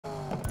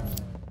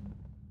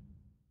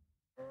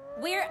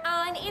we're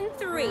on in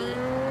 3, 2,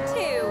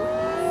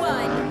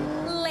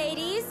 1.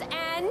 Ladies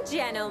and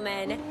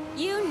gentlemen,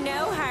 you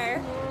know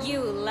her, you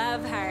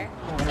love her.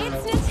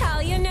 It's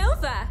Natalia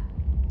Nova.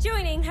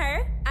 Joining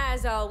her,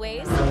 as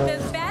always,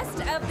 the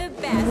best of the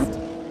best,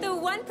 the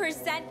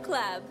 1%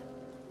 Club.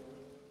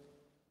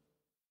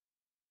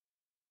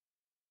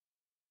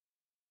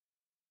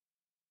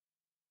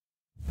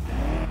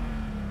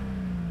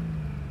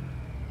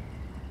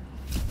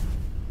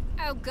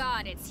 Oh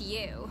God, it's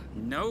you.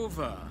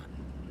 Nova.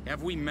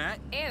 Have we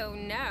met? Ew,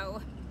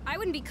 no. I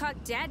wouldn't be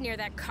caught dead near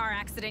that car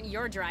accident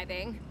you're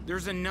driving.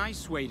 There's a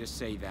nice way to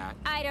say that.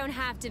 I don't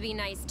have to be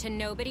nice to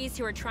nobodies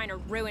who are trying to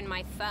ruin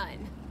my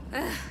fun.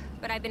 Ugh,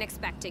 but I've been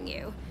expecting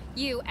you.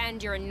 You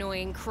and your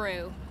annoying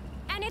crew.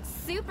 And it's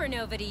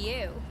supernova to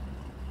you.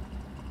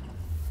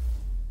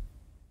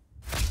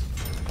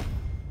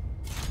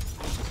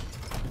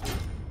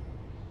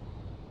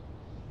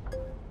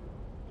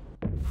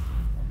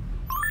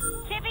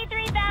 Tiffy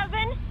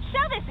 3000,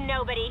 show this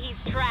nobody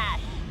he's trash.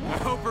 I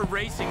hope her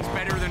racing's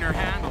better than her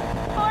handle.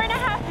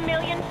 4.5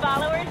 million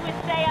followers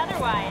would say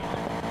otherwise.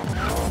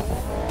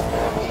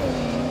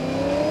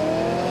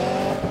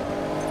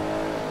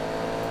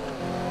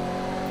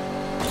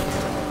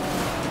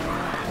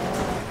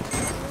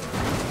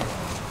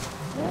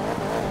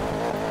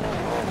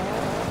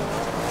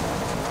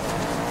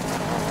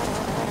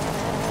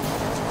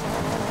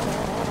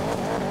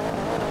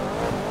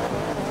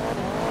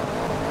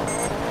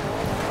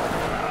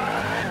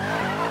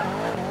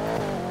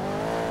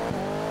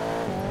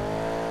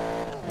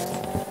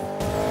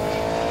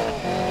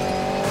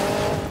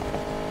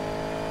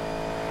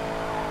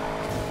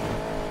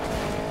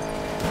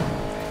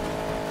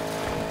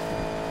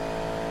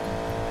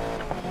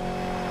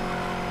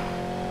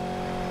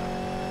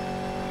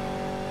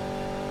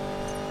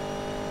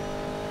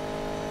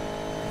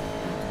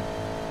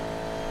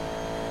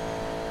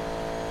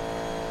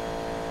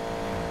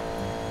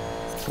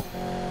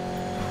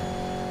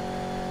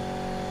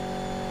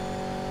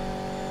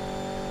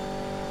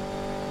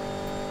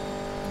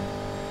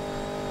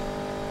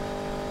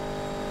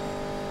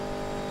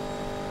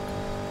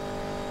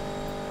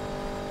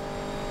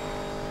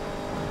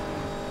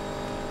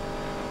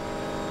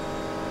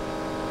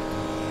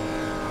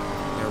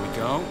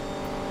 Go.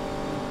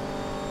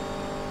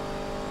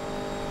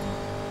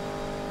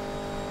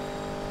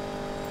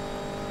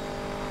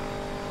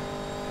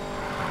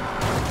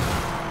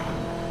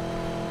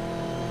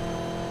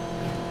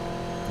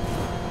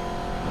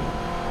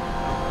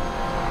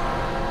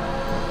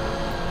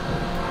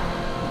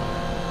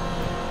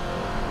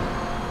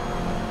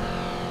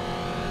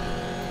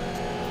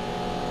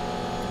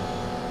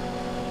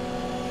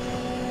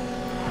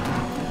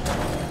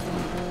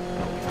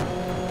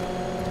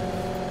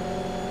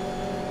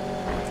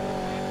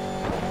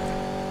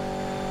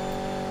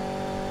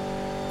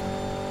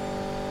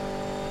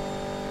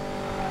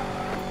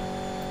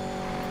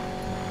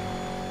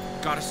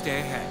 Gotta stay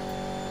ahead.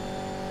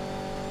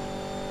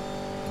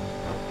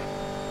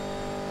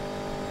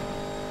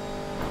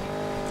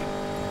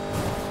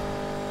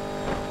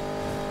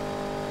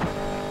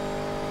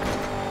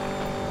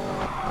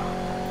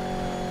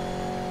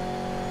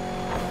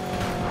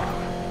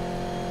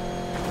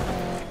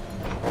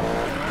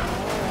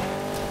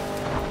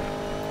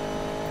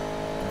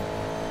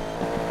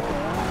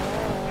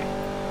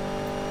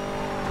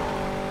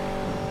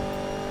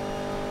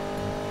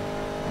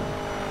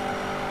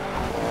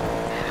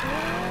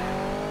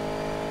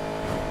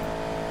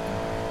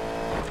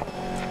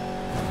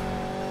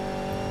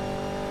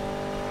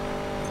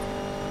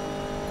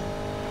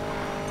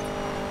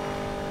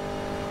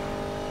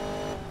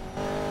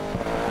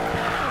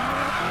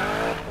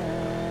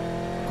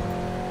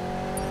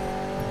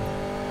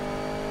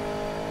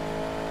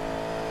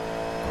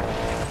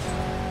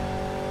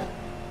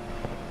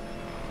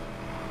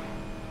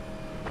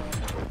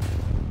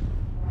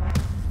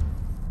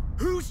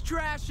 Who's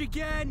trash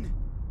again?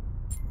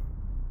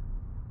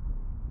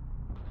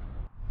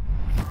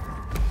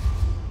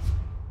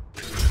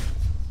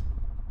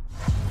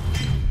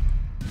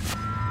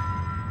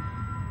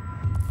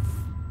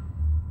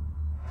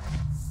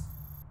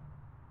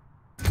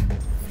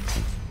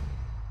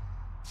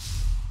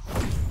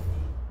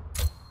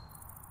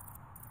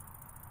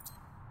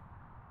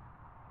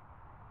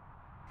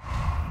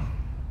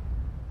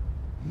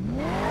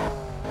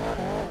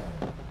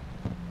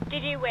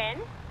 Did you win?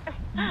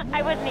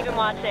 I wasn't even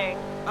watching.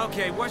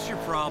 Okay, what's your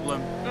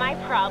problem? My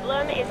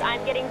problem is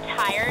I'm getting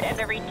tired of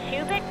every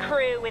 2-bit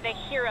crew with a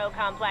hero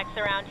complex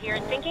around here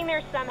thinking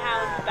they're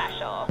somehow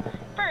special.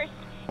 First,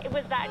 it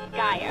was that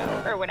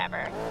Gaio, or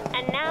whatever.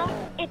 And now,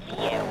 it's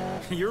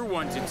you. You're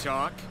one to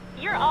talk.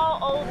 You're all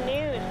old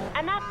news,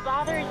 and that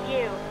bothers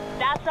you.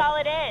 That's all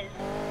it is.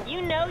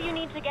 You know you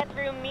need to get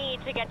through me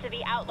to get to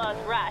the Outlaws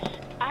Rush.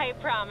 I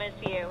promise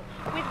you.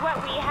 With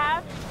what we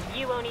have,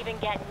 you won't even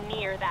get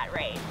near that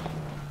race.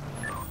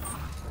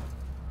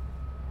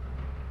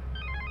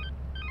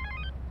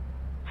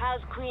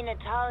 How's Queen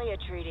Natalia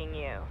treating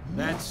you?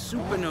 That's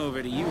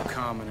supernova to you,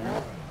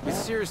 commoner. But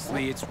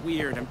seriously, it's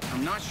weird.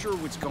 I'm not sure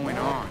what's going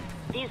on.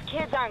 These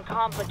kids aren't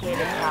complicated,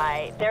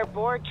 Ty. They're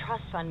bored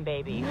trust fund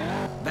babies.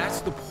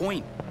 That's the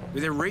point.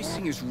 Their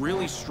racing is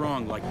really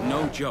strong, like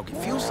no joke. It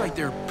feels like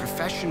they're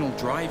professional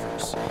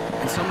drivers.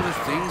 And some of the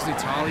things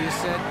Natalia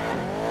said,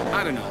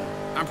 I don't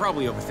know. I'm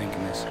probably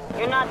overthinking this.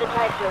 You're not the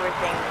type to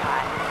overthink,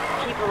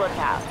 Ty. Keep a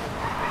lookout.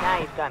 Now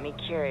you've got me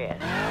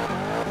curious.